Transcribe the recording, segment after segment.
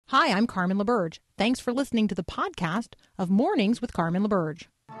Hi, I'm Carmen LaBerge. Thanks for listening to the podcast of Mornings with Carmen LaBerge.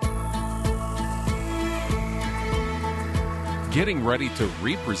 Getting ready to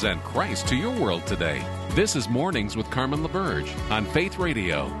represent Christ to your world today. This is Mornings with Carmen LaBerge on Faith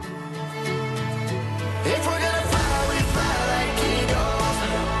Radio. If we're gonna fly, we fly like eagles.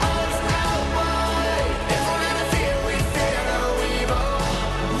 Arms out wide. If we're gonna fear, we fear no evil.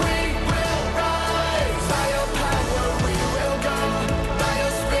 We will rise. By your power, we will go. By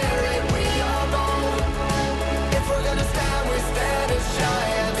your spirit, we are bold. If we're gonna stand, we stand as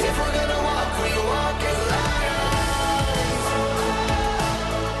giants. If we're gonna walk, we walk as lions.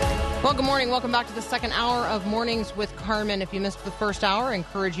 Well, good morning. Welcome back to the second hour of Mornings with Carmen. If you missed the first hour, I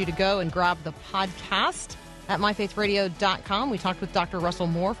encourage you to go and grab the podcast at myfaithradio.com. We talked with Dr. Russell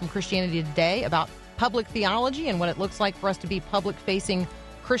Moore from Christianity Today about public theology and what it looks like for us to be public-facing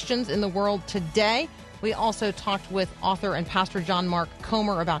Christians in the world today. We also talked with author and pastor John Mark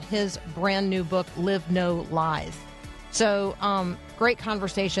Comer about his brand new book, Live No Lies. So, great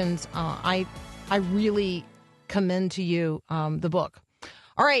conversations. I really commend to you the book.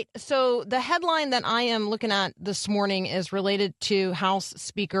 All right, so the headline that I am looking at this morning is related to House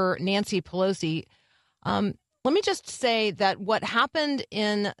Speaker Nancy Pelosi. Let me just say that what Protection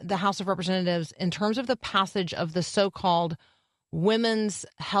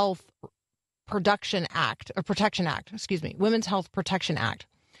Act, Women's Health Protection Act,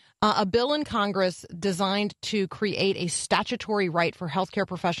 a bill in Congress designed to create a statutory right for healthcare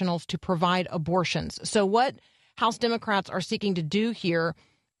professionals to provide abortions. So what House Democrats are seeking to do here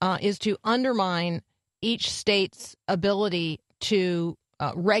is to undermine each state's ability to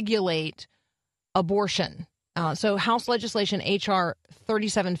regulate abortion. So House legislation H.R.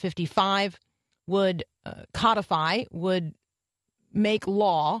 3755 would would make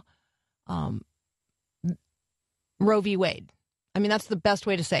law Roe v. Wade. I mean, that's the best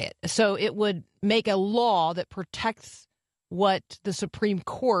way to say it. So it would make a law that protects what the Supreme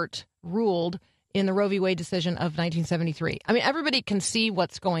Court ruled in the Roe v. Wade decision of 1973. I mean, everybody can see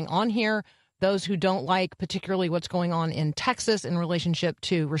what's going on here. Those who don't like particularly what's going on in Texas in relationship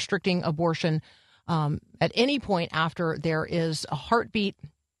to restricting abortion at any point after there is a heartbeat.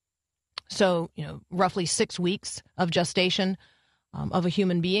 So, roughly 6 weeks of gestation of a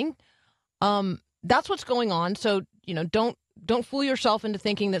human being. That's what's going on. So, don't fool yourself into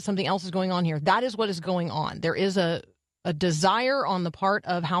thinking that something else is going on here. That is what is going on. There is a desire on the part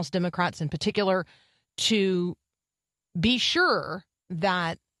of House Democrats in particular to be sure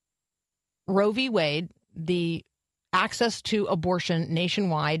that Roe v. Wade, the access to abortion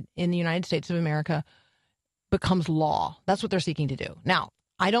nationwide in the United States of America, becomes law. That's what they're seeking to do. Now,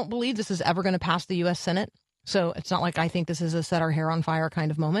 I don't believe this is ever going to pass the U.S. Senate, so it's not like I think this is a set our hair on fire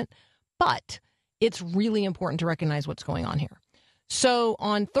kind of moment, but it's really important to recognize what's going on here. So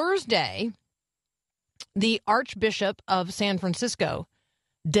on Thursday, the Archbishop of San Francisco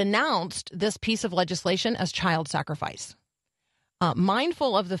denounced this piece of legislation as child sacrifice.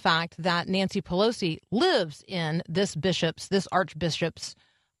 Mindful of the fact that Nancy Pelosi lives in this archbishop's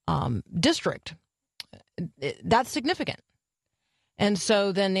district, that's significant. And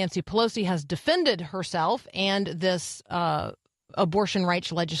so then Nancy Pelosi has defended herself and this abortion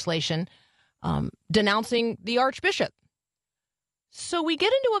rights legislation, denouncing the Archbishop. So we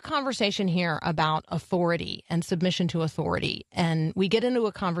get into a conversation here about authority and submission to authority. And we get into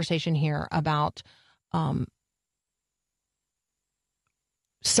a conversation here about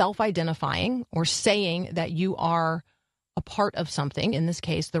self-identifying or saying that you are a part of something, in this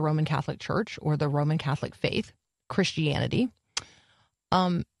case, the Roman Catholic Church or the Roman Catholic faith, Christianity,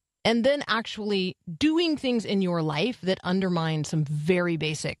 and then actually doing things in your life that undermine some very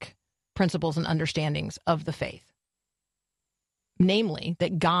basic principles and understandings of the faith. Namely,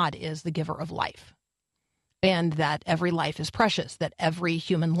 that God is the giver of life and that every life is precious, that every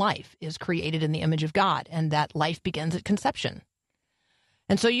human life is created in the image of God and that life begins at conception.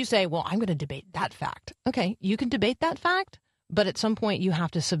 And so you say, well, I'm going to debate that fact. Okay, you can debate that fact, but at some point you have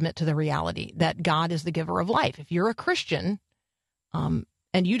to submit to the reality that God is the giver of life. If you're a Christian and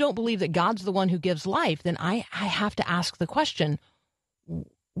you don't believe that God's the one who gives life, then I have to ask the question,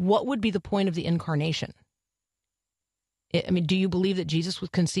 what would be the point of the incarnation? I mean, do you believe that Jesus was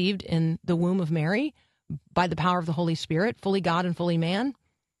conceived in the womb of Mary by the power of the Holy Spirit, fully God and fully man?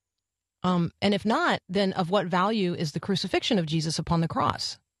 And if not, then of what value is the crucifixion of Jesus upon the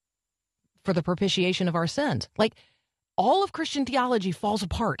cross for the propitiation of our sins? Like, all of Christian theology falls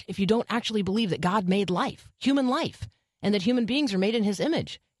apart if you don't actually believe that God made life, human life, and that human beings are made in his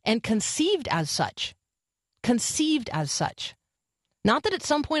image and conceived as such. Conceived as such. Not that at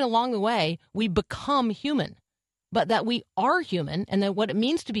some point along the way we become human. but that we are human, and that what it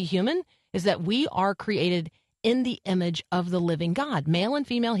means to be human is that we are created in the image of the living God. Male and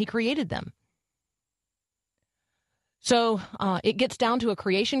female, he created them. So it gets down to a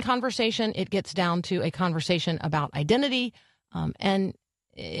creation conversation. It gets down to a conversation about identity. And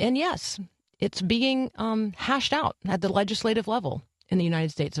yes, it's being hashed out at the legislative level in the United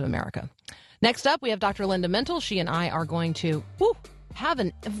States of America. Next up, we have Dr. Linda Mintle. She and I are going to have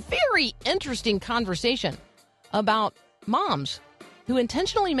a very interesting conversation about moms who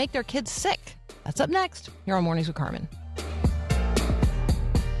intentionally make their kids sick. That's up next here on Mornings with Carmen.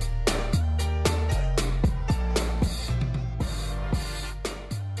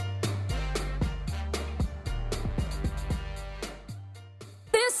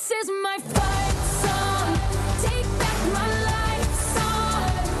 This is my fight song. Take back my life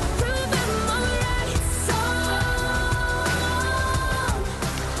song. Prove I'm alright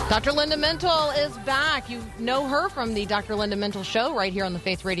song. Dr. Linda Mintle is back. You know her from the Dr. Linda Mintle Show right here on the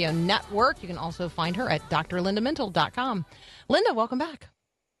Faith Radio Network. You can also find her at drlindamintle.com. Linda, welcome back.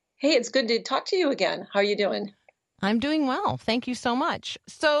 Hey, it's good to talk to you again. How are you doing? I'm doing well. Thank you so much.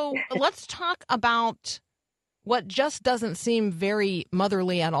 So let's talk about what just doesn't seem very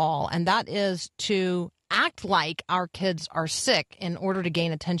motherly at all, and that is to act like our kids are sick in order to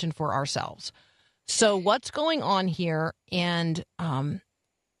gain attention for ourselves. So what's going on here, and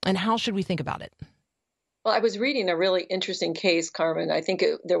how should we think about it? Well, I was reading a really interesting case, Carmen. I think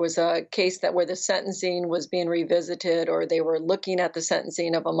there was a case that where the sentencing was being revisited, or they were looking at the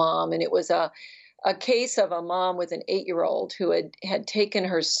sentencing of a mom, and it was a case of a mom with an 8-year-old who had taken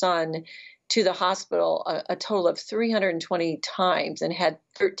her son to the hospital a total of 320 times and had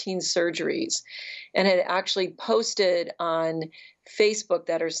 13 surgeries, and had actually posted on Facebook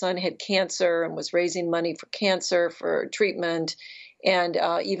that her son had cancer and was raising money for cancer for treatment, and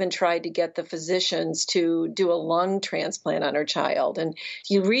even tried to get the physicians to do a lung transplant on her child. And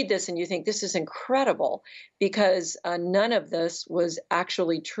you read this and you think this is incredible, because none of this was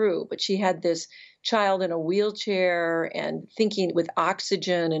actually true. But she had this child in a wheelchair and thinking with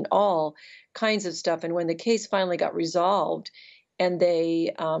oxygen and all kinds of stuff. And when the case finally got resolved and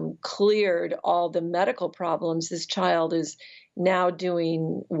they cleared all the medical problems, this child is now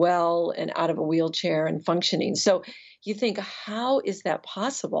doing well and out of a wheelchair and functioning. So you think, how is that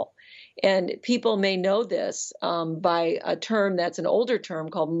possible? And people may know this by a term that's an older term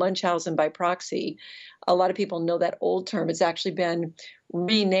called Munchausen by proxy. A lot of people know that old term. It's actually been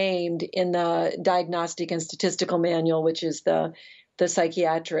renamed in the Diagnostic and Statistical Manual, which is the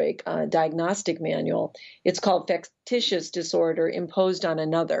psychiatric diagnostic manual. It's called factitious disorder imposed on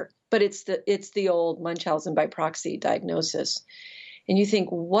another, but it's the old Munchausen by proxy diagnosis. And you think,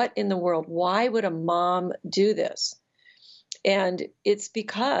 what in the world? Why would a mom do this? And it's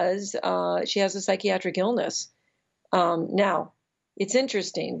because she has a psychiatric illness. Now, it's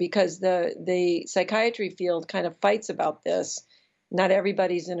interesting because the psychiatry field kind of fights about this. Not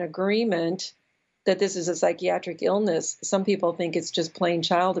everybody's in agreement that this is a psychiatric illness. Some people think it's just plain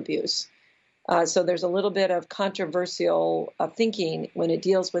child abuse. So there's a little bit of controversial thinking when it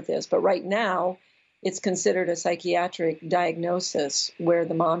deals with this. But right now, it's considered a psychiatric diagnosis where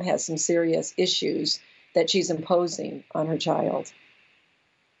the mom has some serious issues that she's imposing on her child.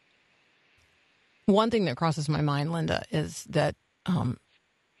 One thing that crosses my mind, Linda, is that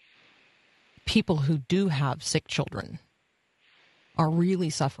people who do have sick children are really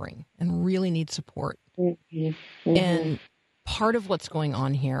suffering and really need support. Mm-hmm. Mm-hmm. And part of what's going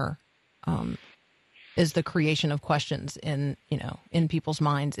on here is the creation of questions in people's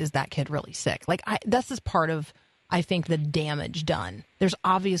minds. Is that kid really sick? This is part of, I think, the damage done. There's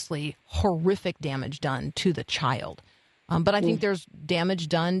obviously horrific damage done to the child. But I think there's damage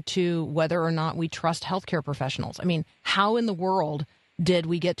done to whether or not we trust healthcare professionals. I mean, how in the world did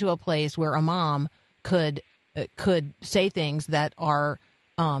we get to a place where a mom could say things that are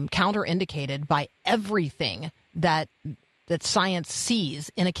counterindicated by everything that science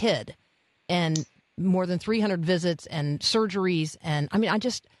sees in a kid, and more than 300 visits and surgeries? And I mean, I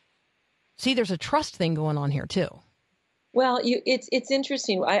just see there's a trust thing going on here too. Well, it's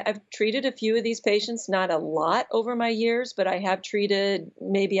interesting. I've treated a few of these patients, not a lot over my years, but I have treated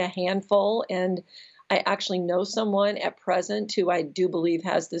maybe a handful. And I actually know someone at present who I do believe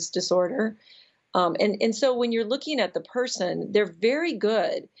has this disorder. And so when you're looking at the person, they're very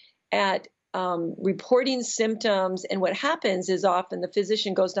good at reporting symptoms. And what happens is often the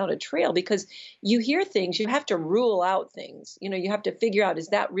physician goes down a trail because you hear things, you have to rule out things. You have to figure out, is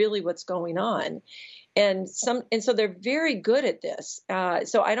that really what's going on? And so they're very good at this.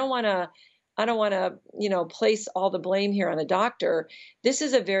 So I don't want to, place all the blame here on the doctor. This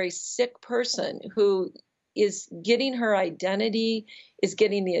is a very sick person who is getting her identity, is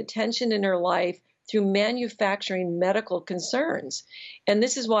getting the attention in her life through manufacturing medical concerns. And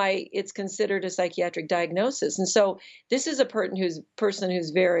this is why it's considered a psychiatric diagnosis. And so this is a person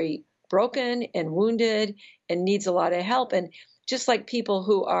who's very broken and wounded and needs a lot of help. And just like people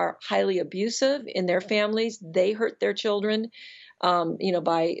who are highly abusive in their families, they hurt their children,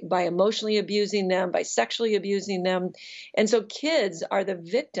 by emotionally abusing them, by sexually abusing them. And so kids are the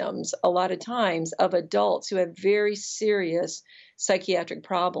victims a lot of times of adults who have very serious psychiatric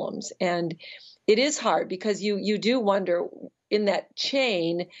problems. And it is hard because you do wonder in that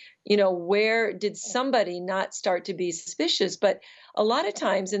chain, where did somebody not start to be suspicious? But a lot of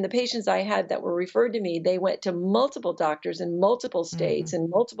times in the patients I had that were referred to me, they went to multiple doctors in multiple states and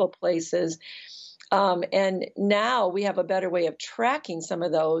multiple places. And now we have a better way of tracking some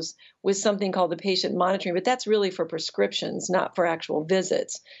of those with something called the patient monitoring, but that's really for prescriptions, not for actual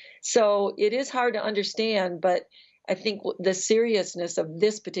visits. So it is hard to understand, but I think the seriousness of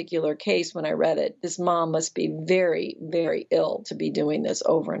this particular case, when I read it, this mom must be very, very ill to be doing this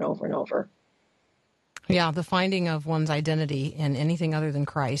over and over and over. Yeah, the finding of one's identity in anything other than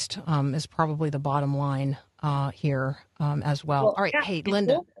Christ is probably the bottom line here as well. All right, yeah, hey,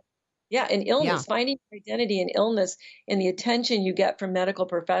 Linda. Yeah, and illness, finding your identity in illness and the attention you get from medical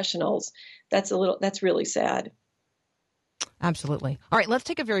professionals, that's really sad. Absolutely. All right, let's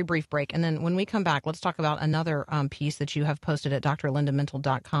take a very brief break. And then when we come back, let's talk about another piece that you have posted at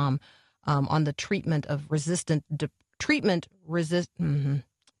drlindamintle.com on the treatment of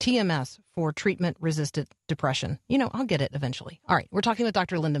TMS for treatment-resistant depression. I'll get it eventually. All right, we're talking with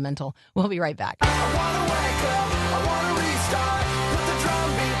Dr. Linda Mintle. We'll be right back. I wanna wake up, I wanna restart, put the drum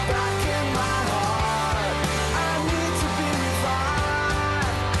beat back in my heart. I need to be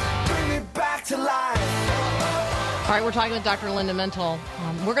revived, bring me back to life. All right, we're talking with Dr. Linda Mintle.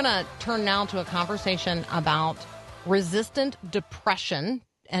 We're going to turn now to a conversation about resistant depression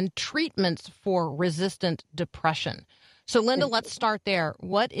and treatments for resistant depression. So, Linda, let's start there.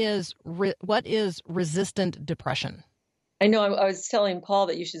 What is resistant depression? I know I was telling Paul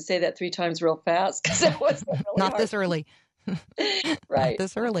that you should say that 3 times real fast because it was really Not hard. this early. Right. Not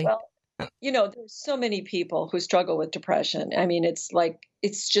this early. Well, there's so many people who struggle with depression. I mean,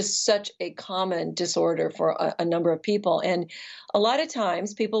 it's just such a common disorder for a number of people. And a lot of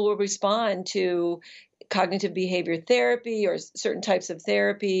times people will respond to cognitive behavior therapy or certain types of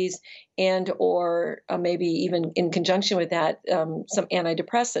therapies and or maybe even in conjunction with that, some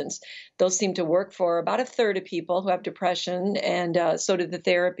antidepressants. Those seem to work for about a third of people who have depression, and so do the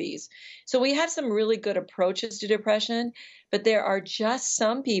therapies. So we have some really good approaches to depression, but there are just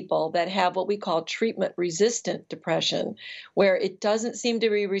some people that have what we call treatment-resistant depression, where it doesn't seem to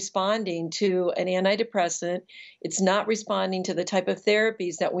be responding to an antidepressant. It's not responding to the type of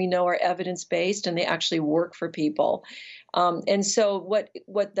therapies that we know are evidence-based and they actually work for people. And so what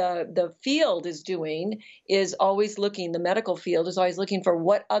the field is doing is always looking, the medical field is always looking for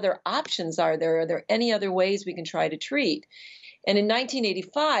what other options are there? Are there any other ways we can try to treat? And in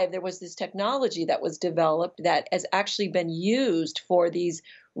 1985, there was this technology that was developed that has actually been used for these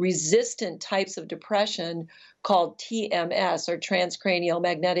resistant types of depression called TMS, or transcranial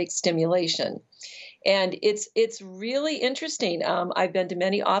magnetic stimulation. And it's really interesting. I've been to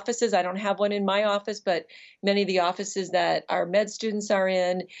many offices. I don't have one in my office, but many of the offices that our med students are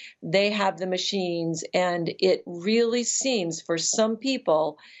in, they have the machines. And it really seems, for some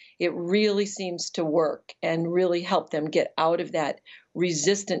people, it really seems to work and really help them get out of that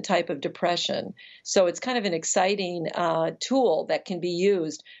resistant type of depression. So it's kind of an exciting tool that can be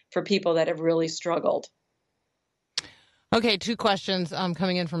used for people that have really struggled. Okay, 2 questions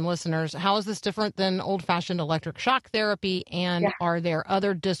coming in from listeners. How is this different than old-fashioned electric shock therapy? And are there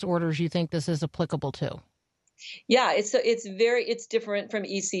other disorders you think this is applicable to? Yeah, it's different from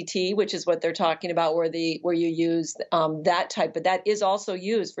ECT, which is what they're talking about, where you use that type, but that is also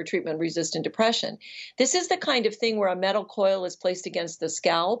used for treatment-resistant depression. This is the kind of thing where a metal coil is placed against the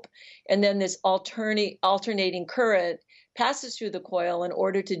scalp, and then this alternating current passes through the coil in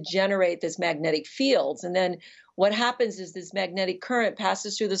order to generate this magnetic fields. And then what happens is this magnetic current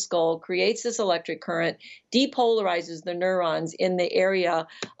passes through the skull, creates this electric current, depolarizes the neurons in the area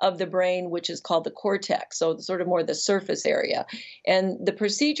of the brain, which is called the cortex, so sort of more the surface area. And the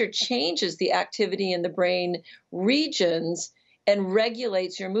procedure changes the activity in the brain regions and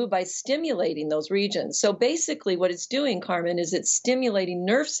regulates your mood by stimulating those regions. So basically what it's doing, Carmen, is it's stimulating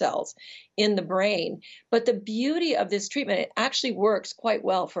nerve cells in the brain. But the beauty of this treatment, it actually works quite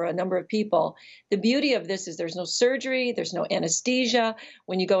well for a number of people. The beauty of this is there's no surgery, there's no anesthesia.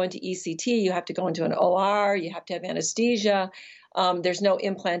 When you go into ECT, you have to go into an OR, you have to have anesthesia. There's no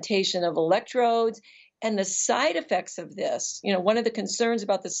implantation of electrodes. And the side effects of this, one of the concerns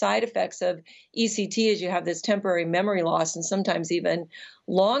about the side effects of ECT is you have this temporary memory loss and sometimes even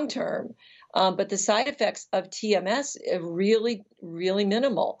long term. But the side effects of TMS are really, really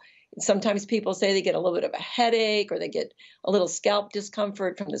minimal. Sometimes people say they get a little bit of a headache or they get a little scalp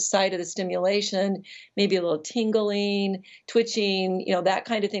discomfort from the site of the stimulation, maybe a little tingling, twitching, that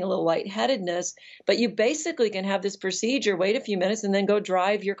kind of thing, a little lightheadedness. But you basically can have this procedure, wait a few minutes, and then go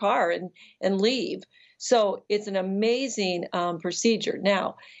drive your car and leave. So it's an amazing procedure.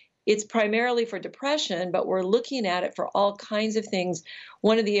 Now, it's primarily for depression, but we're looking at it for all kinds of things.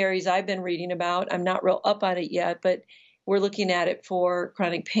 One of the areas I've been reading about, I'm not real up on it yet, but we're looking at it for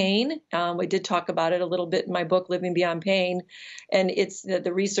chronic pain. We did talk about it a little bit in my book, Living Beyond Pain, and it's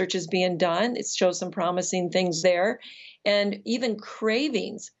the research is being done. It shows some promising things there, and even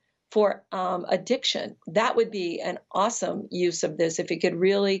cravings for addiction. That would be an awesome use of this if it could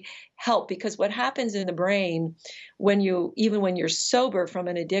really help, because what happens in the brain even when you're sober from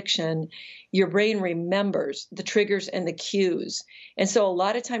an addiction, your brain remembers the triggers and the cues. And so a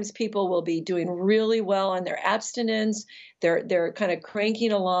lot of times people will be doing really well on their abstinence. They're kind of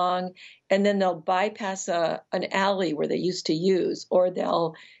cranking along, and then they'll bypass an alley where they used to use, or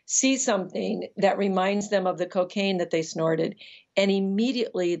they'll see something that reminds them of the cocaine that they snorted, and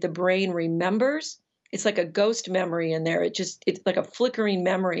immediately the brain remembers. It's like a ghost memory in there. It's like a flickering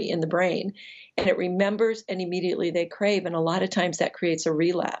memory in the brain, and it remembers, and immediately they crave. And a lot of times that creates a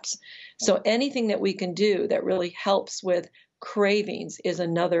relapse. So anything that we can do that really helps with cravings is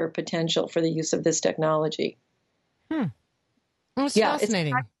another potential for the use of this technology. That's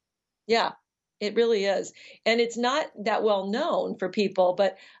fascinating. Yeah, it really is. And it's not that well known for people,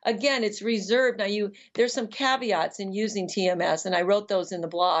 but again, it's reserved. Now there's some caveats in using TMS, and I wrote those in the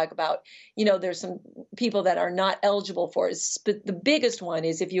blog about, there's some people that are not eligible for it. But the biggest one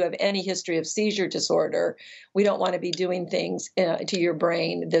is if you have any history of seizure disorder, we don't want to be doing things to your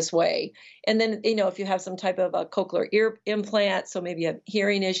brain this way. And then, if you have some type of a cochlear ear implant, so maybe you have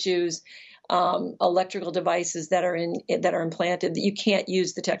hearing issues, electrical devices that are implanted, that you can't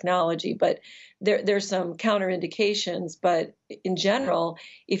use the technology. But there's some counterindications. But in general,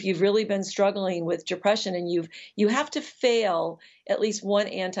 if you've really been struggling with depression and you have to fail at least one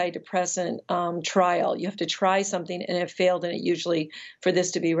antidepressant trial, you have to try something and have failed in it usually for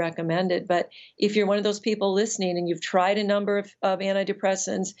this to be recommended. But if you're one of those people listening and you've tried a number of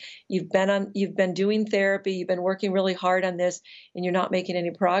antidepressants, you've been doing therapy, you've been working really hard on this, and you're not making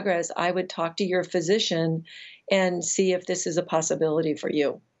any progress, I would talk to your physician and see if this is a possibility for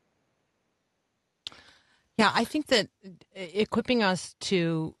you. Yeah, I think that equipping us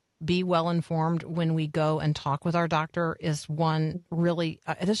to be well informed when we go and talk with our doctor is one really,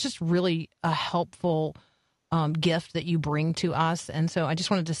 it's just really a helpful gift that you bring to us. And so I just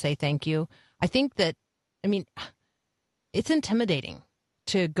wanted to say thank you. I think that, it's intimidating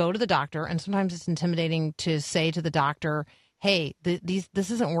to go to the doctor, and sometimes it's intimidating to say to the doctor, hey, this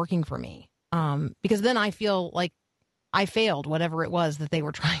isn't working for me. Because then I feel like I failed whatever it was that they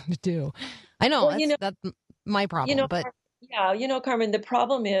were trying to do. I know, that's my problem, but yeah, Carmen, the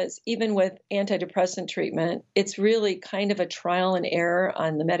problem is even with antidepressant treatment, it's really kind of a trial and error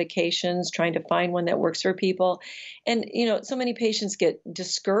on the medications, trying to find one that works for people. And, so many patients get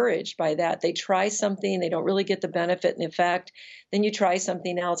discouraged by that. They try something, they don't really get the benefit and effect. Then you try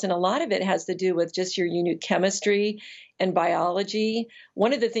something else. And a lot of it has to do with just your unique chemistry and biology.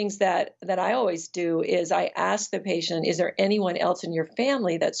 One of the things that I always do is I ask the patient, is there anyone else in your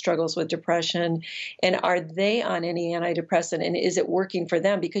family that struggles with depression? And are they on any antidepressant? And is it working for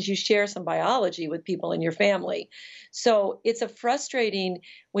them? Because you share some biology with people in your family. So it's a frustrating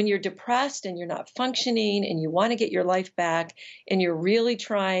when you're depressed and you're not functioning and you want to get your life back and you're really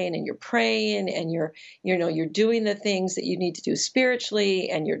trying and you're praying and you're doing the things that you need to do spiritually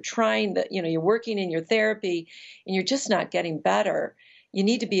and you're trying that, you're working in your therapy and you're just not getting better. You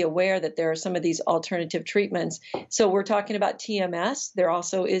need to be aware that there are some of these alternative treatments. So we're talking about TMS. There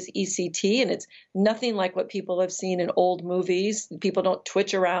also is ECT, and it's nothing like what people have seen in old movies. People don't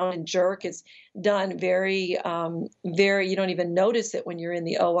twitch around and jerk. It's done very, you don't even notice it when you're in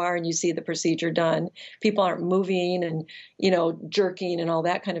the OR and you see the procedure done. People aren't moving and, jerking and all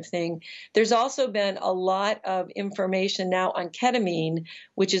that kind of thing. There's also been a lot of information now on ketamine,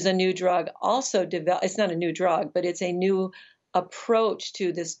 which is a new drug also developed. It's not a new drug, but it's a new approach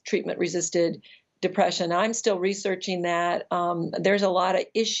to this treatment-resisted depression. I'm still researching that. There's a lot of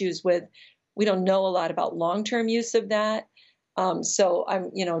issues we don't know a lot about long-term use of that. So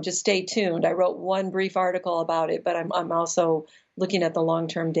I'm, just stay tuned. I wrote one brief article about it, but I'm also looking at the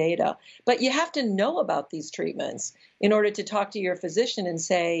long-term data. But you have to know about these treatments in order to talk to your physician and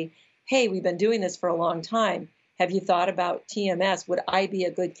say, hey, we've been doing this for a long time. Have you thought about TMS? Would I be a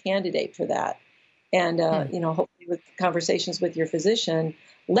good candidate for that? And, hopefully with conversations with your physician,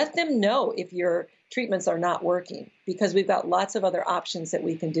 let them know if your treatments are not working, because we've got lots of other options that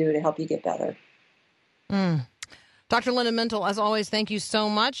we can do to help you get better. Dr. Linda Mintle, as always, thank you so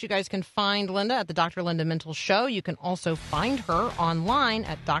much. You guys can find Linda at the Dr. Linda Mintle Show. You can also find her online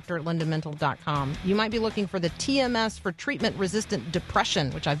at drlindamintle.com. You might be looking for the TMS for treatment-resistant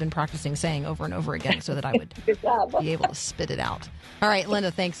depression, which I've been practicing saying over and over again so that I would Good job. be able to spit it out. All right,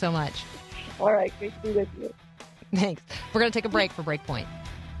 Linda, thanks so much. All right, great to be with you. Thanks. We're going to take a break for Breakpoint.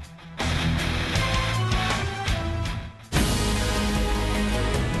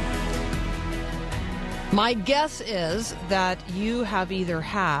 My guess is that you have either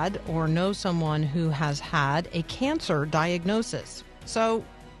had or know someone who has had a cancer diagnosis. So,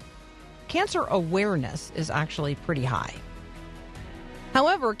 cancer awareness is actually pretty high.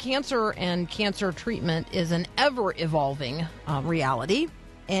 However, cancer and cancer treatment is an ever-evolving reality,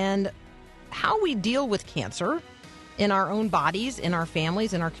 and how we deal with cancer in our own bodies, in our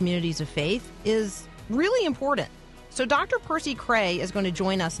families, in our communities of faith is really important. So Dr. Percy Cray is going to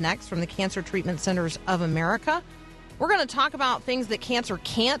join us next from the Cancer Treatment Centers of America. We're going to talk about things that cancer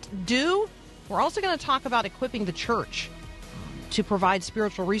can't do. We're also going to talk about equipping the church to provide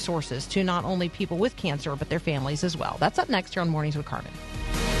spiritual resources to not only people with cancer, but their families as well. That's up next here on Mornings with Carmen.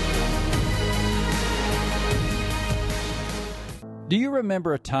 Do you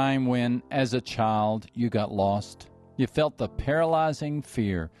remember a time when, as a child, you got lost? You felt the paralyzing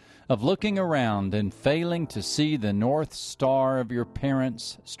fear of looking around and failing to see the North Star of your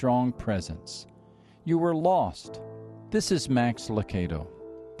parents' strong presence. You were lost. This is Max Lucado.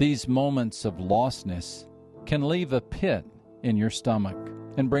 These moments of lostness can leave a pit in your stomach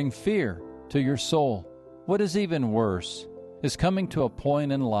and bring fear to your soul. What is even worse is coming to a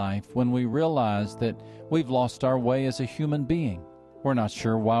point in life when we realize that we've lost our way as a human being. We're not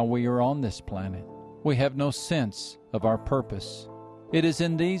sure why we are on this planet. We have no sense of our purpose. It is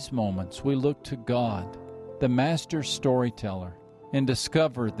in these moments we look to God, the master storyteller, and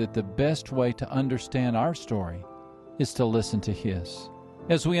discover that the best way to understand our story is to listen to His.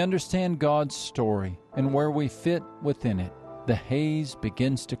 As we understand God's story and where we fit within it, the haze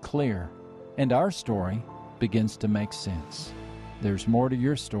begins to clear, and our story begins to make sense. There's more to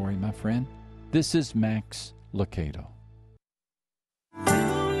your story, my friend. This is Max Lucado.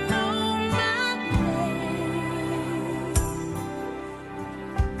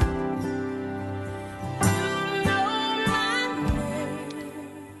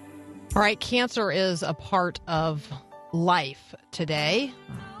 All right, cancer is a part of life today.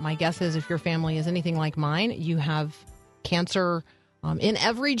 My guess is if your family is anything like mine, you have cancer in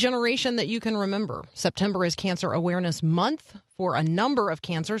every generation that you can remember. September is Cancer Awareness Month for a number of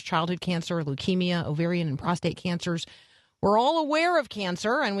cancers: childhood cancer, leukemia, ovarian and prostate cancers. We're all aware of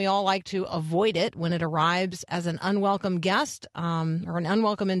cancer, and we all like to avoid it when it arrives as an unwelcome guest or an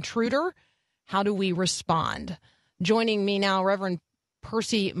unwelcome intruder. How do we respond? Joining me now, Reverend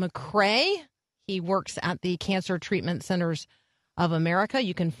Percy McCray. He works at the Cancer Treatment Centers of America.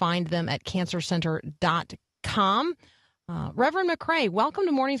 You can find them at cancercenter.com. Reverend McCray, welcome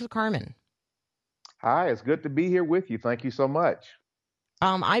to Mornings with Carmen. Hi, it's good to be here with you. Thank you so much.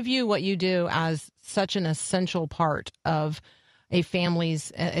 I view what you do as such an essential part of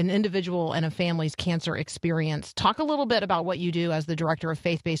an individual and a family's cancer experience. Talk a little bit about what you do as the Director of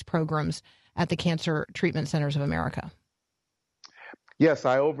Faith-Based Programs at the Cancer Treatment Centers of America. Yes,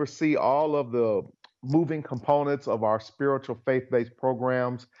 I oversee all of the moving components of our spiritual faith-based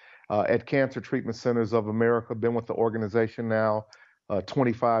programs at Cancer Treatment Centers of America. Been with the organization now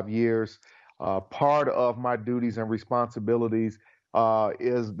 25 years. Part of my duties and responsibilities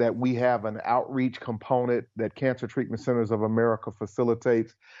is that we have an outreach component that Cancer Treatment Centers of America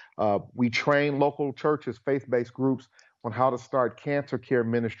facilitates. We train local churches, faith-based groups, on how to start cancer care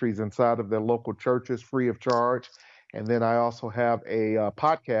ministries inside of their local churches free of charge. And then I also have a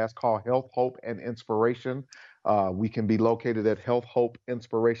podcast called Health, Hope, and Inspiration. We can be located at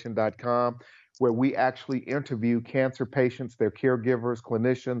healthhopeinspiration.com, where we actually interview cancer patients, their caregivers,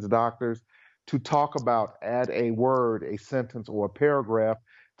 clinicians, doctors, to talk about, add a word, a sentence, or a paragraph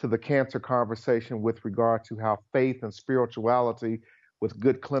to the cancer conversation with regard to how faith and spirituality with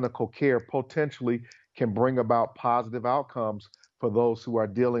good clinical care potentially can bring about positive outcomes for those who are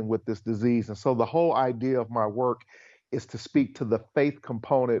dealing with this disease. And so the whole idea of my work is to speak to the faith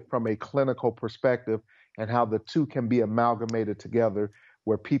component from a clinical perspective and how the two can be amalgamated together,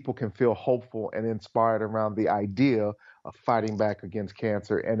 where people can feel hopeful and inspired around the idea of fighting back against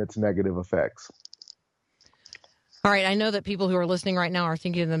cancer and its negative effects. All right, I know that people who are listening right now are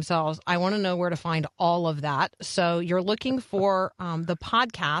thinking to themselves, I want to know where to find all of that. So you're looking for the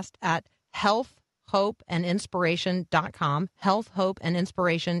podcast at healthhopeandinspiration.com,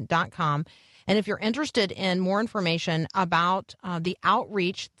 healthhopeandinspiration.com. And if you're interested in more information about the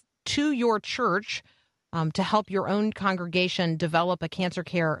outreach to your church to help your own congregation develop a cancer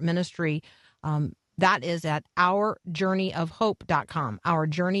care ministry, that is at ourjourneyofhope.com,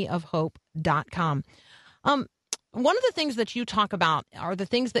 ourjourneyofhope.com. One of the things that you talk about are the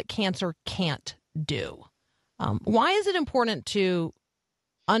things that cancer can't do. Why is it important to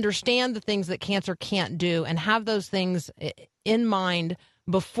understand the things that cancer can't do and have those things in mind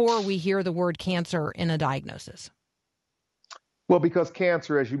before we hear the word cancer in a diagnosis? Well, because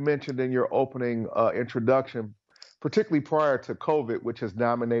cancer, as you mentioned in your opening introduction, particularly prior to COVID, which has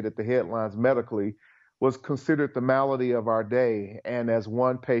dominated the headlines medically, was considered the malady of our day. And as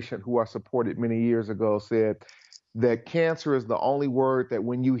one patient who I supported many years ago said, that cancer is the only word that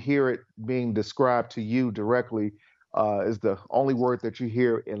when you hear it being described to you directly, is the only word that you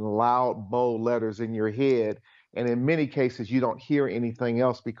hear in loud, bold letters in your head. And in many cases, you don't hear anything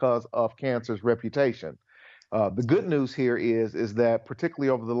else because of cancer's reputation. The good news here is that particularly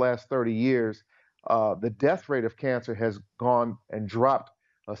over the last 30 years, the death rate of cancer has gone and dropped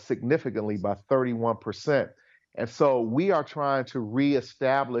significantly by 31%. And so we are trying to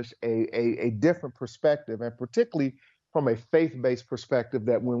reestablish a different perspective, and particularly from a faith-based perspective,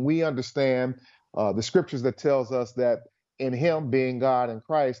 that when we understand the scriptures that tells us that in him, being God and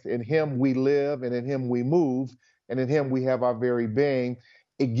Christ, in him we live and in him we move and in him we have our very being,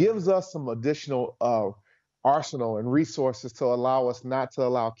 it gives us some additional arsenal and resources to allow us not to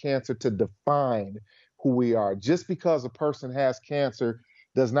allow cancer to define who we are. Just because a person has cancer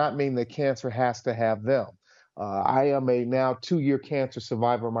does not mean that cancer has to have them. I am a now 2-year cancer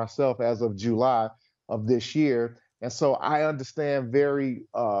survivor myself as of July of this year. And so I understand very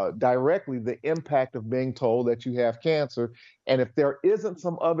directly the impact of being told that you have cancer. And if there isn't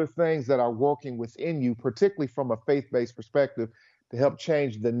some other things that are working within you, particularly from a faith-based perspective, to help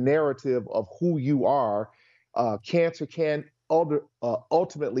change the narrative of who you are, cancer can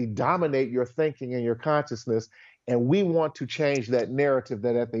ultimately dominate your thinking and your consciousness. And we want to change that narrative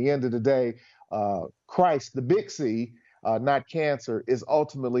that at the end of the day, Christ, the big C, not cancer, is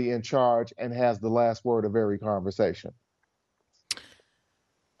ultimately in charge and has the last word of every conversation.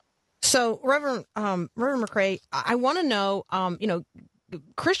 So, Reverend McCray, I want to know,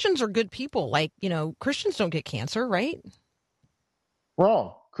 Christians are good people. Like, Christians don't get cancer, right?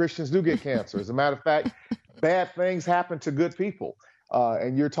 Wrong. Christians do get cancer. As a matter of fact, bad things happen to good people.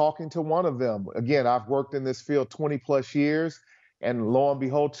 And you're talking to one of them. Again, I've worked in this field 20 plus years. And lo and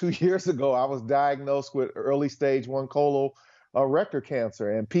behold, 2 years ago, I was diagnosed with early stage 1 colorectal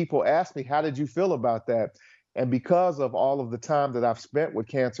cancer. And people ask me, how did you feel about that? And because of all of the time that I've spent with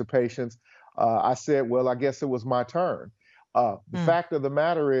cancer patients, I said, well, I guess it was my turn. The fact of the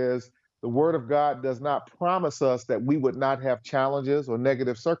matter is, the Word of God does not promise us that we would not have challenges or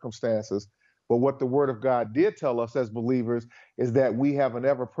negative circumstances. But what the Word of God did tell us as believers is that we have an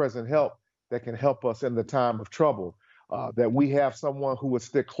ever-present help that can help us in the time of trouble. That we have someone who would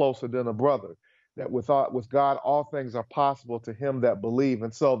stick closer than a brother, that with God, all things are possible to him that believe.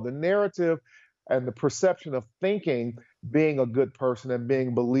 And so the narrative and the perception of thinking being a good person and being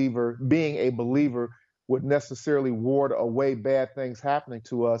a believer would necessarily ward away bad things happening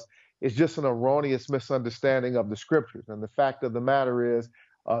to us is just an erroneous misunderstanding of the scriptures. And the fact of the matter is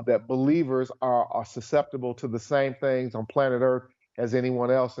that believers are susceptible to the same things on planet Earth as anyone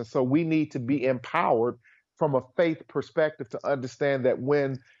else. And so we need to be empowered from a faith perspective to understand that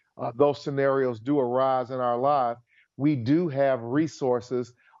when those scenarios do arise in our life, we do have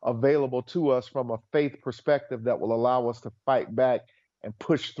resources available to us from a faith perspective that will allow us to fight back and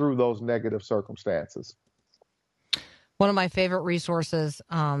push through those negative circumstances. One of my favorite resources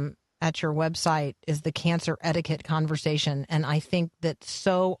at your website is the cancer etiquette conversation. And I think that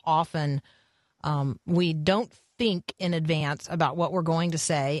so often we don't think in advance about what we're going to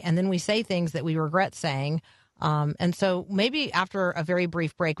say, and then we say things that we regret saying. And so maybe after a very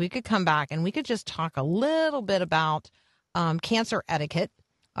brief break, we could come back and we could just talk a little bit about cancer etiquette,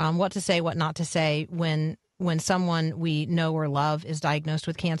 what to say, what not to say when someone we know or love is diagnosed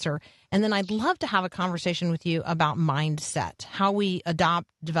with cancer. And then I'd love to have a conversation with you about mindset, how we adopt,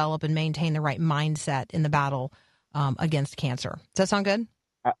 develop, and maintain the right mindset in the battle against cancer. Does that sound good?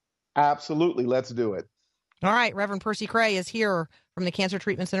 Absolutely. Let's do it. All right. Reverend Percy Cray is here from the Cancer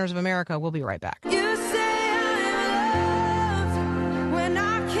Treatment Centers of America. We'll be right back. You say I'm loved when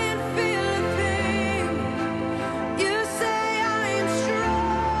I can't feel a thing. You say I'm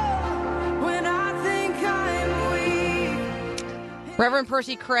strong when I think I'm weak. Reverend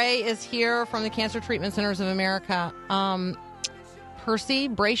Percy Cray is here from the Cancer Treatment Centers of America. Percy,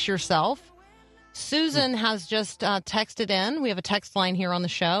 brace yourself. Susan has just texted in. We have a text line here on the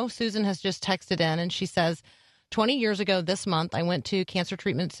show. Susan has just texted in, and she says, 20 years ago this month, I went to Cancer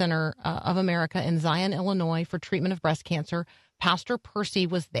Treatment Center of America in Zion, Illinois for treatment of breast cancer. Pastor Percy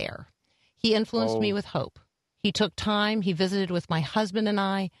was there. He influenced me with hope. He took time. He visited with my husband and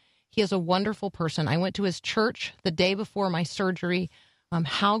I. He is a wonderful person. I went to his church the day before my surgery.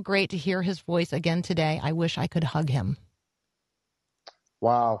 How great to hear his voice again today. I wish I could hug him.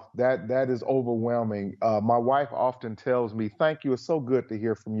 Wow, that is overwhelming. My wife often tells me, thank you. It's so good to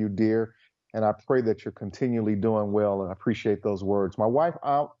hear from you, dear. And I pray that you're continually doing well. And I appreciate those words. My wife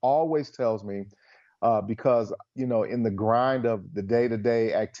always tells me, because, in the grind of the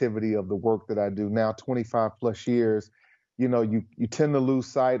day-to-day activity of the work that I do now, 25 plus years, you tend to lose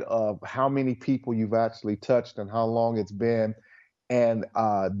sight of how many people you've actually touched and how long it's been. And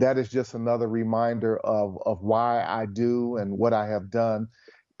that is just another reminder of why I do and what I have done,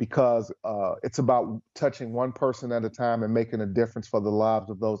 because it's about touching one person at a time and making a difference for the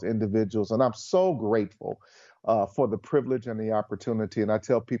lives of those individuals. And I'm so grateful for the privilege and the opportunity. And I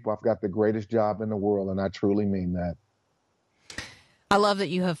tell people I've got the greatest job in the world, and I truly mean that. I love that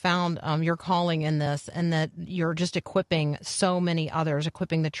you have found your calling in this, and that you're just equipping so many others,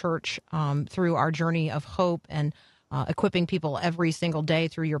 equipping the church through our journey of hope, and equipping people every single day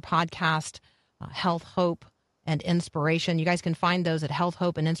through your podcast, Health, Hope, and Inspiration. You guys can find those at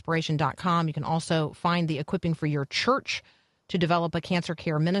healthhopeandinspiration.com. You can also find the equipping for your church to develop a cancer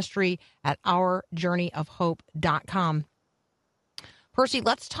care ministry at ourjourneyofhope.com. Percy,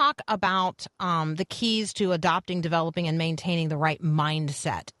 let's talk about the keys to adopting, developing, and maintaining the right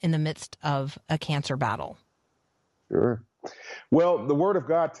mindset in the midst of a cancer battle. Sure. Well, the Word of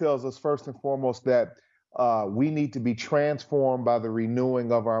God tells us first and foremost that we need to be transformed by the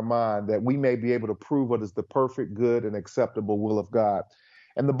renewing of our mind, that we may be able to prove what is the perfect, good, and acceptable will of God.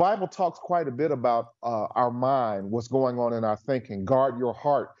 And the Bible talks quite a bit about our mind, what's going on in our thinking. Guard your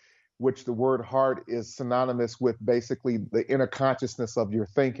heart, which the word heart is synonymous with basically the inner consciousness of your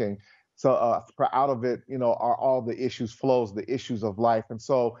thinking. So out of it, are all the issues flows, the issues of life. And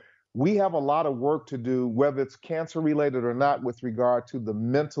so we have a lot of work to do, whether it's cancer related or not, with regard to the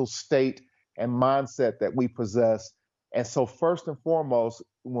mental state and mindset that we possess. And so first and foremost,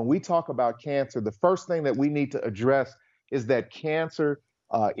 when we talk about cancer, the first thing that we need to address is that cancer,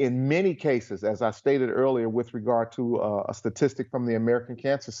 in many cases, as I stated earlier with regard to a statistic from the American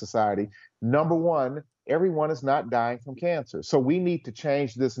Cancer Society, number one, everyone is not dying from cancer. So we need to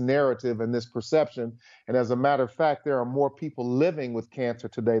change this narrative and this perception. And as a matter of fact, there are more people living with cancer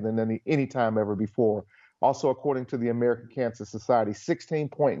today than any time ever before. Also, according to the American Cancer Society,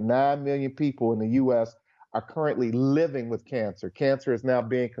 16.9 million people in the U.S. are currently living with cancer. Cancer is now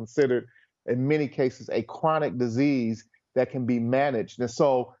being considered, in many cases, a chronic disease that can be managed. And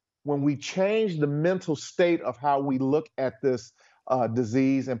so when we change the mental state of how we look at this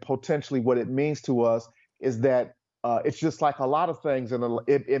disease and potentially what it means to us, is that it's just like a lot of things. And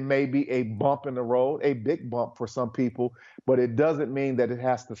it may be a bump in the road, a big bump for some people, but it doesn't mean that it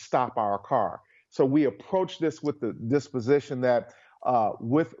has to stop our car. So we approach this with the disposition that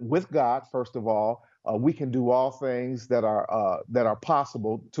with God, first of all, we can do all things that are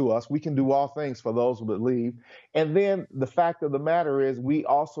possible to us. We can do all things for those who believe. And then the fact of the matter is, we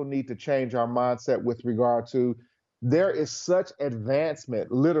also need to change our mindset with regard to, there is such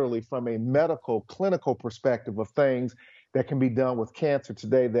advancement, literally from a medical, clinical perspective, of things that can be done with cancer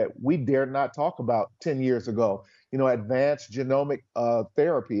today that we dared not talk about 10 years ago. Advanced genomic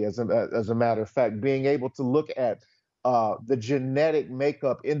therapy, as a matter of fact, being able to look at the genetic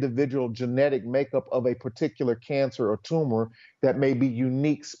makeup, individual genetic makeup of a particular cancer or tumor that may be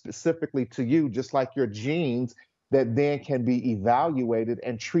unique specifically to you, just like your genes, that then can be evaluated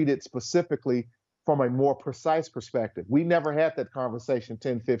and treated specifically from a more precise perspective. We never had that conversation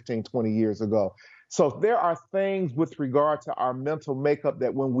 10, 15, 20 years ago. So there are things with regard to our mental makeup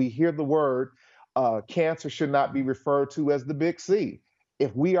that when we hear the word, cancer should not be referred to as the big C.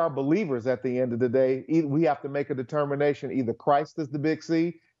 If we are believers at the end of the day, we have to make a determination, either Christ is the big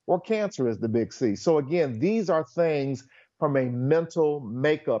C or cancer is the big C. So again, these are things from a mental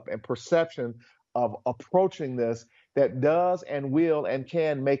makeup and perception of approaching this that does and will and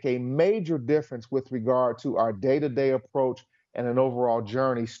can make a major difference with regard to our day-to-day approach and an overall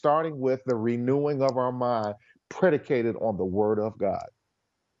journey, starting with the renewing of our mind predicated on the Word of God.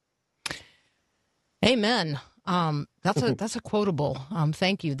 Amen. That's a quotable.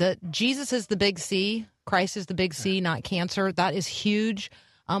 Thank you. That Jesus is the big C, Christ is the big C, not cancer. That is huge.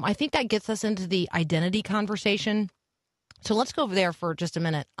 I think that gets us into the identity conversation. So let's go over there for just a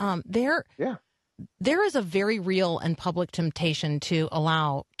minute. There is a very real and public temptation to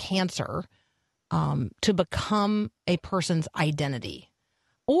allow cancer to become a person's identity.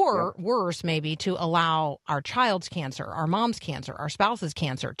 Or worse, maybe, to allow our child's cancer, our mom's cancer, our spouse's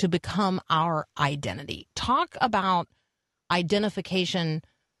cancer to become our identity. Talk about identification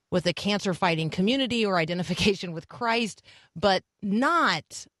with the cancer-fighting community or identification with Christ, but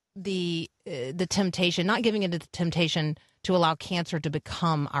not the temptation, not giving into the temptation to allow cancer to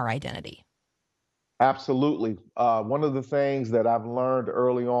become our identity. Absolutely. One of the things that I've learned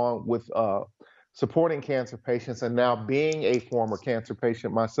early on with supporting cancer patients and now being a former cancer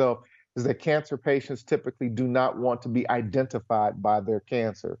patient myself is that cancer patients typically do not want to be identified by their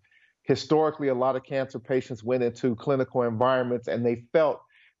cancer. Historically, a lot of cancer patients went into clinical environments and they felt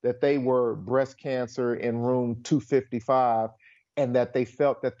that they were breast cancer in room 255 and that they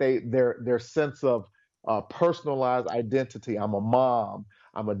felt that their sense of personalized identity, I'm a mom,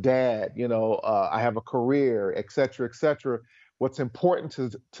 I'm a dad, I have a career, et cetera, et cetera. What's important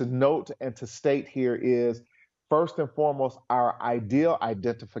to note and to state here is, first and foremost, our ideal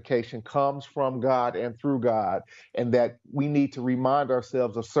identification comes from God and through God, and that we need to remind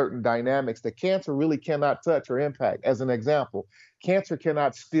ourselves of certain dynamics that cancer really cannot touch or impact. As an example, cancer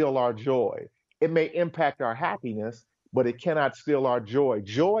cannot steal our joy. It may impact our happiness, but it cannot steal our joy.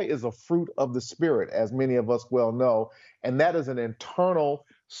 Joy is a fruit of the Spirit, as many of us well know, and that is an internal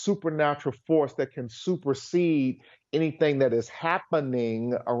supernatural force that can supersede anything that is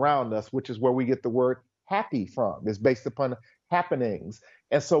happening around us, which is where we get the word happy from. It's based upon happenings.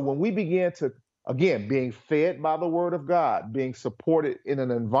 And so when we begin to, again, being fed by the word of God, being supported in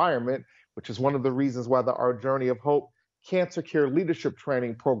an environment, which is one of the reasons why Our Journey of Hope Cancer Care Leadership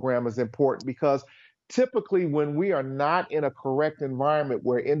Training Program is important, because typically when we are not in a correct environment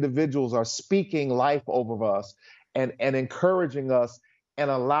where individuals are speaking life over us and encouraging us and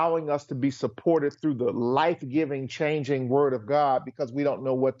allowing us to be supported through the life-giving, changing word of God, because we don't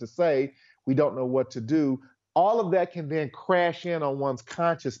know what to say, we don't know what to do, all of that can then crash in on one's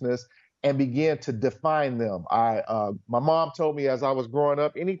consciousness and begin to define them. My mom told me as I was growing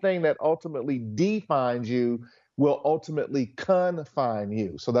up, anything that ultimately defines you will ultimately confine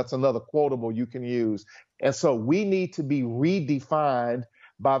you. So that's another quotable you can use. And so we need to be redefined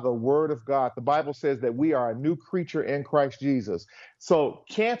by the word of God. The Bible says that we are a new creature in Christ Jesus. So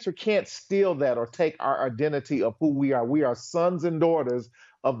cancer can't steal that or take our identity of who we are. We are sons and daughters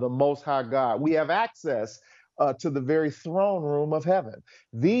of the Most High God. We have access to the very throne room of heaven.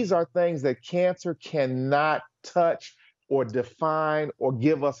 These are things that cancer cannot touch or define or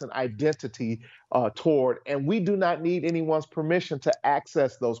give us an identity toward. And we do not need anyone's permission to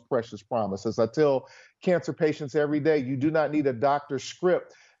access those precious promises. I tell cancer patients every day, you do not need a doctor's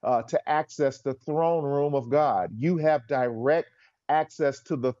script to access the throne room of God. You have direct access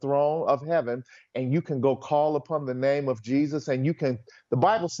to the throne of heaven, and you can go call upon the name of Jesus, and you can, the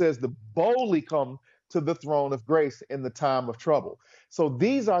Bible says, to boldly come to the throne of grace in the time of trouble. So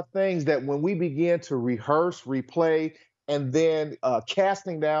these are things that when we begin to rehearse, replay, and then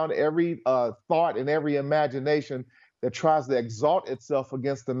casting down every thought and every imagination that tries to exalt itself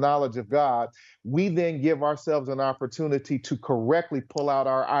against the knowledge of God, we then give ourselves an opportunity to correctly pull out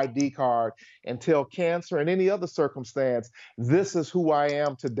our ID card and tell cancer and any other circumstance, this is who I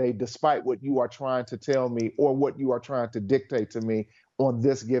am today, despite what you are trying to tell me or what you are trying to dictate to me on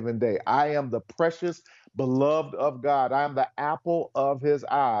this given day. I am the precious beloved of God. I am the apple of his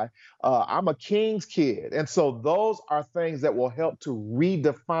eye. I'm a king's kid. And so those are things that will help to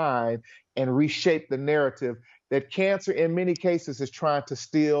redefine and reshape the narrative that cancer in many cases is trying to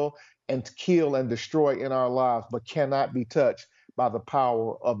steal and kill and destroy in our lives, but cannot be touched by the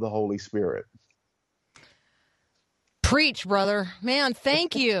power of the Holy Spirit. Preach, brother. Man,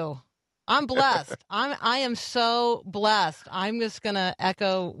 thank you. I'm blessed. I am so blessed. I'm just going to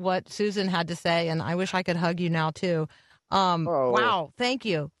echo what Susan had to say, and I wish I could hug you now, too. Wow. Thank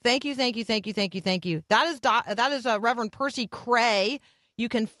you. Thank you. That is Reverend Percy Cray. You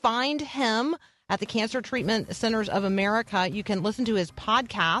can find him at the Cancer Treatment Centers of America. You can listen to his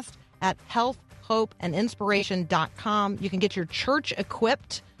podcast at healthhopeandinspiration.com. You can get your church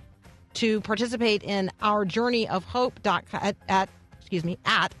equipped to participate in Our Journey of Hope at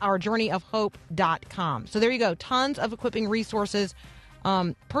ourjourneyofhope.com. So there you go. Tons of equipping resources.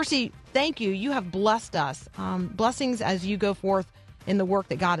 Percy, thank you. You have blessed us. Blessings as you go forth in the work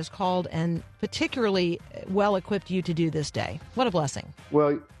that God has called and particularly well equipped you to do this day. What a blessing.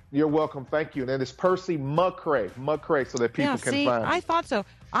 Well, you're welcome. Thank you. And it's Percy McCray, so that people can find I thought so.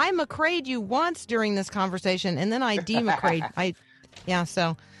 I McCrayed you once during this conversation, and then I de-McCrayed.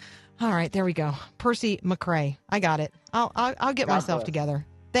 All right, there we go. Percy McCrae. I got it. I'll get God myself bless. together.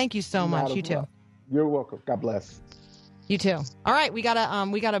 Thank you so Not much. a You too. problem. You're welcome. God bless. You too. All right, we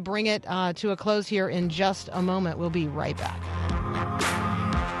gotta bring it to a close here in just a moment. We'll be right back.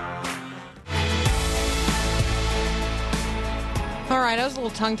 All right, I was a little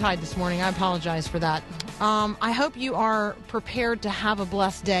tongue-tied this morning. I apologize for that. I hope you are prepared to have a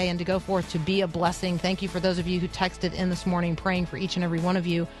blessed day and to go forth to be a blessing. Thank you for those of you who texted in this morning, praying for each and every one of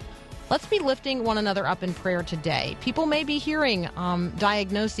you. Let's be lifting one another up in prayer today. People may be hearing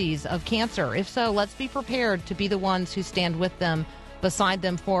diagnoses of cancer. If so, let's be prepared to be the ones who stand with them, beside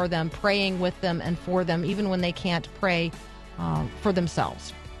them, for them, praying with them and for them, even when they can't pray for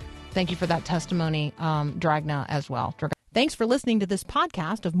themselves. Thank you for that testimony, Dragna, as well. Thanks for listening to this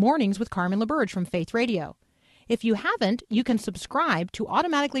podcast of Mornings with Carmen LaBerge from Faith Radio. If you haven't, you can subscribe to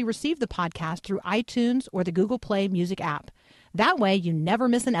automatically receive the podcast through iTunes or the Google Play Music app. That way, you never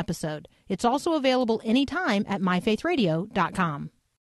miss an episode. It's also available anytime at myfaithradio.com.